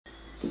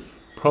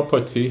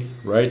Property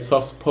Rights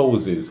of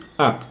Spouses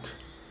Act,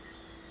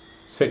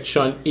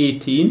 Section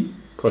 18,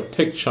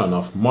 Protection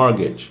of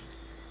Mortgage.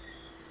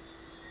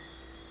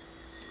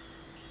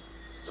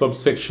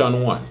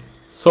 Subsection 1.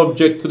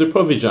 Subject to the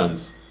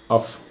provisions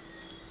of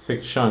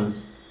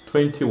Sections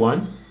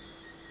 21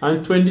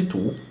 and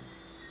 22,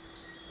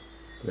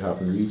 we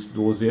haven't reached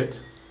those yet,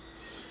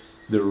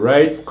 the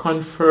rights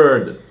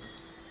conferred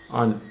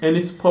on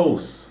any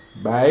spouse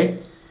by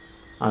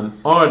an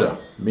order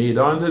made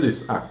under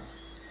this Act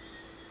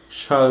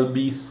shall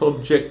be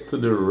subject to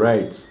the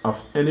rights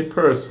of any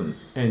person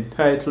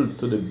entitled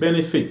to the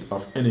benefit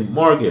of any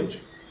mortgage,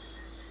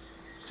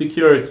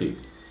 security,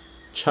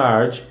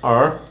 charge,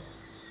 or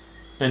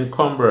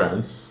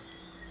encumbrance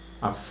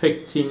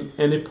affecting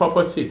any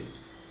property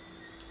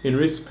in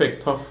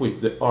respect of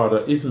which the order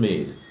is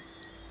made,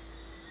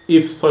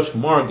 if such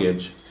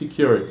mortgage,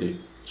 security,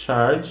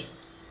 charge,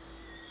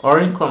 or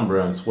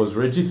encumbrance was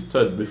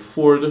registered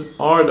before the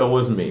order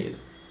was made,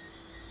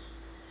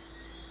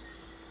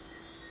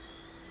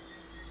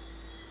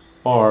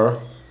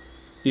 or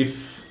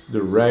if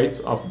the rights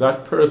of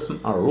that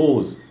person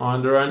arose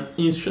under an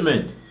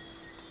instrument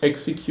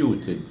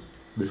executed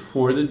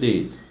before the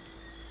date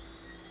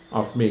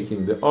of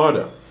making the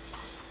order.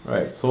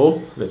 Right,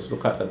 so let's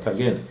look at that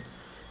again.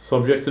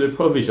 Subject to the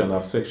provision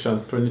of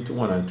sections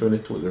 21 and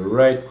 22, the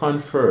rights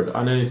conferred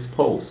on any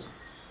spouse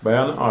by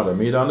an order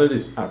made under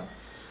this Act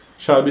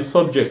shall be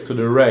subject to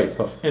the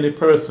rights of any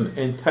person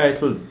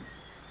entitled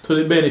to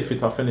the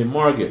benefit of any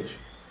mortgage,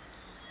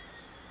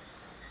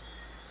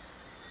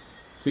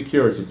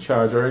 security,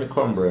 charge, or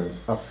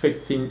encumbrance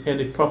affecting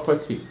any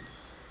property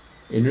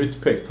in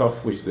respect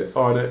of which the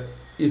order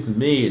is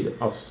made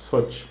of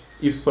such,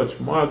 if such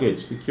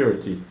mortgage,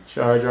 security,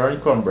 charge, or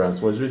encumbrance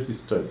was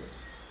registered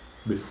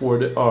before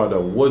the order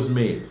was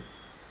made.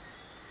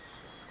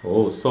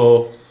 Oh,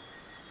 so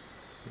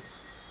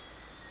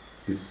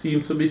they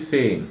seem to be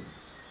saying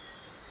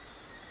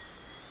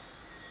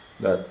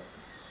that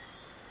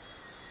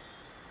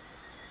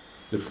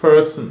the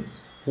person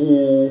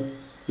who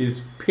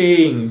is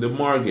paying the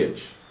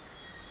mortgage,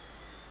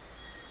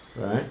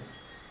 right,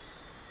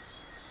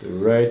 the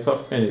rights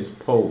of any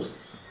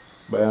spouse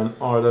by an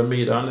order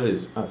made under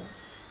this Act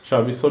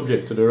shall be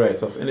subject to the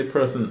rights of any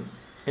person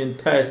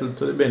entitled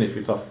to the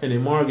benefit of any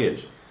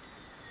mortgage.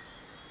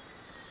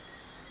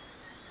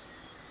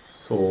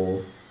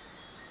 So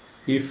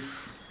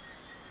if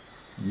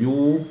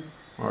you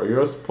or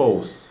your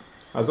spouse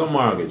has a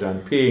mortgage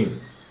and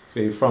paying,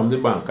 say from the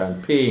bank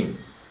and paying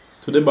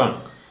to the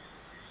bank,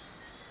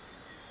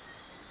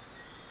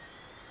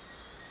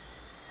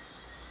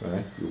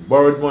 right, you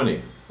borrowed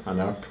money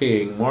and are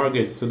paying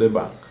mortgage to the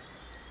bank,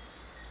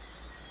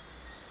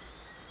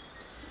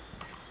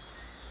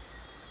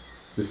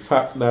 the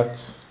fact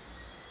that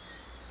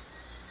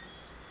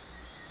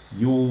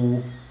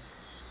you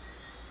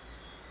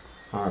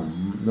are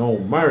now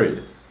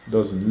married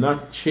does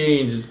not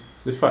change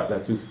the fact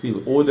that you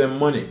still owe them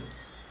money,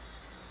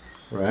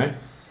 right,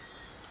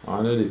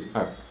 under this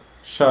Act,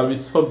 shall be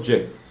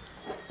subject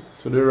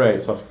to the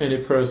rights of any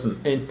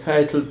person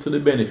entitled to the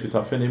benefit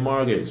of any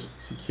mortgage,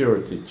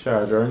 security,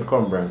 charge, or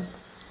encumbrance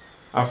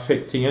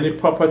affecting any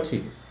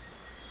property.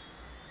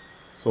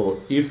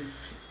 So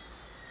if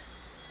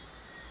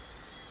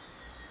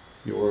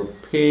you are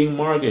paying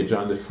mortgage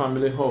on the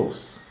family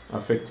house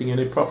affecting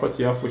any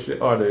property of which the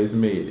order is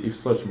made, if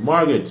such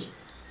mortgage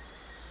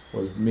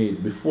was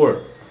made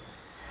before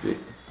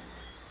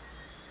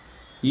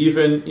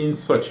even in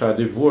such a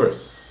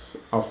divorce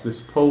of the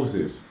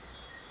spouses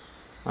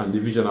and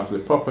division of the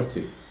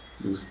property,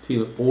 you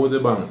still owe the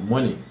bank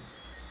money.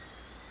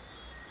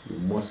 You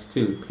must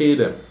still pay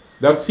them.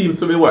 That seems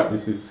to be what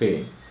this is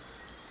saying.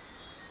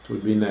 It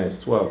would be nice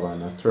to have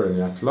an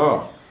attorney at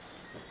law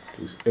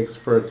who is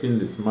expert in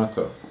this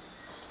matter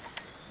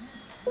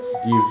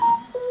give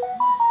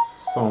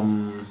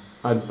some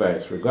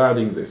advice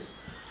regarding this.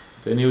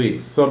 But anyway,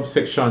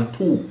 subsection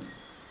 2.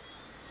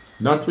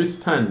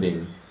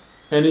 Notwithstanding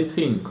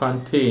anything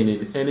contained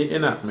in any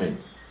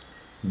enactment,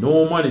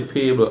 no money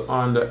payable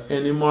under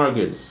any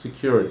mortgage,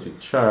 security,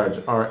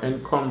 charge, or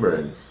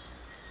encumbrance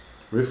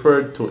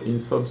referred to in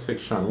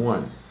subsection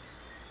 1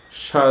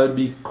 shall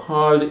be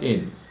called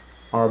in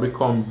or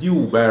become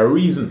due by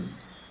reason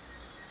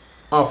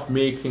of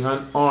making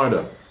an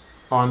order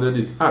under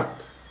this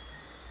Act,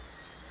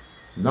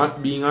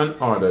 not being an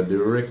order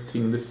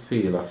directing the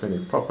sale of any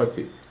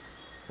property.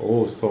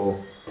 Oh,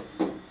 so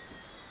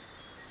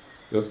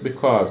just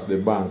because the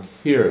bank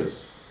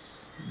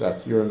hears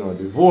that you're now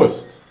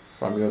divorced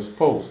from your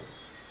spouse,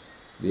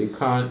 they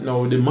can't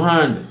now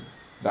demand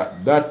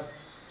that that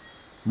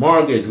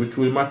mortgage, which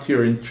will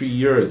mature in 3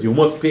 years, you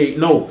must pay it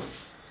now.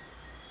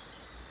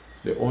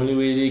 The only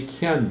way they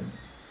can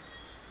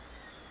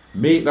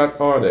make that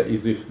order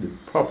is if the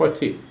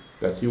property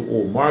that you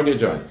owe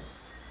mortgage on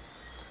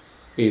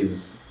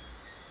is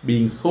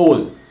being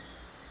sold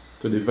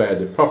to divide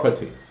the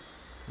property,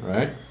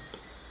 right?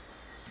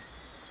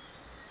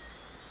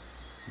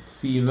 It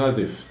seems as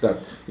if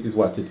that is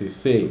what it is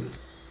saying.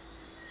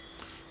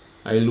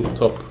 I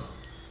looked up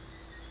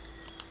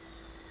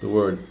the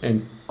word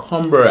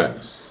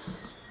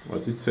encumbrance,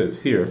 what it says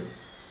here,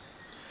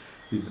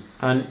 is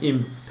an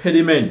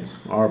impediment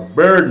or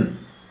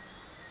burden.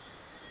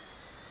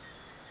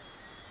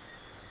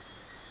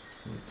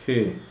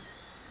 Okay.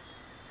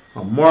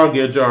 A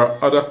mortgage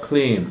or other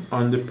claim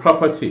on the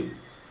property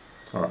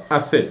or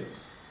asset.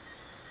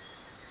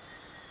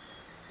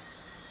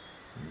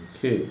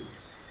 Okay.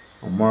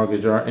 A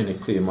mortgage or any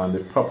claim on the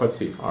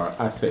property or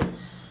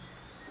assets.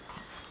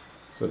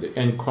 So the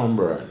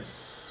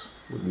encumbrance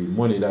would be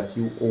money that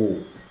you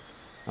owe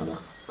on a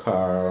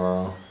car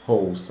or a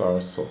house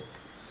or so.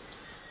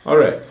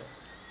 Alright.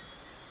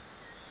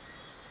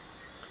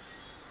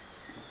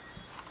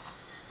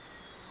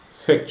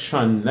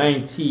 Section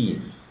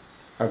 19.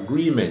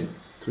 Agreement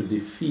to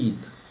defeat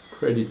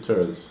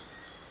creditors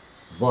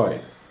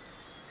void.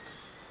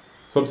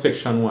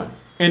 Subsection 1.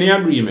 Any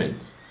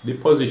agreement,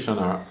 deposition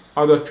or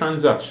other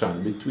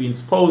transaction between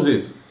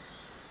spouses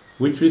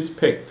with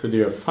respect to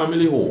their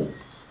family home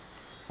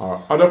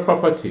or other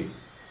property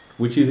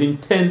which is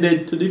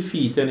intended to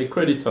defeat any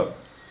creditor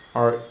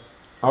or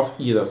of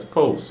either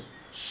spouse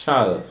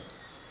shall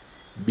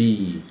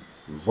be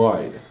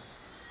void.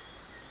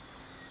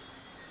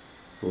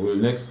 We will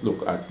next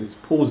look at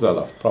disposal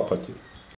of property.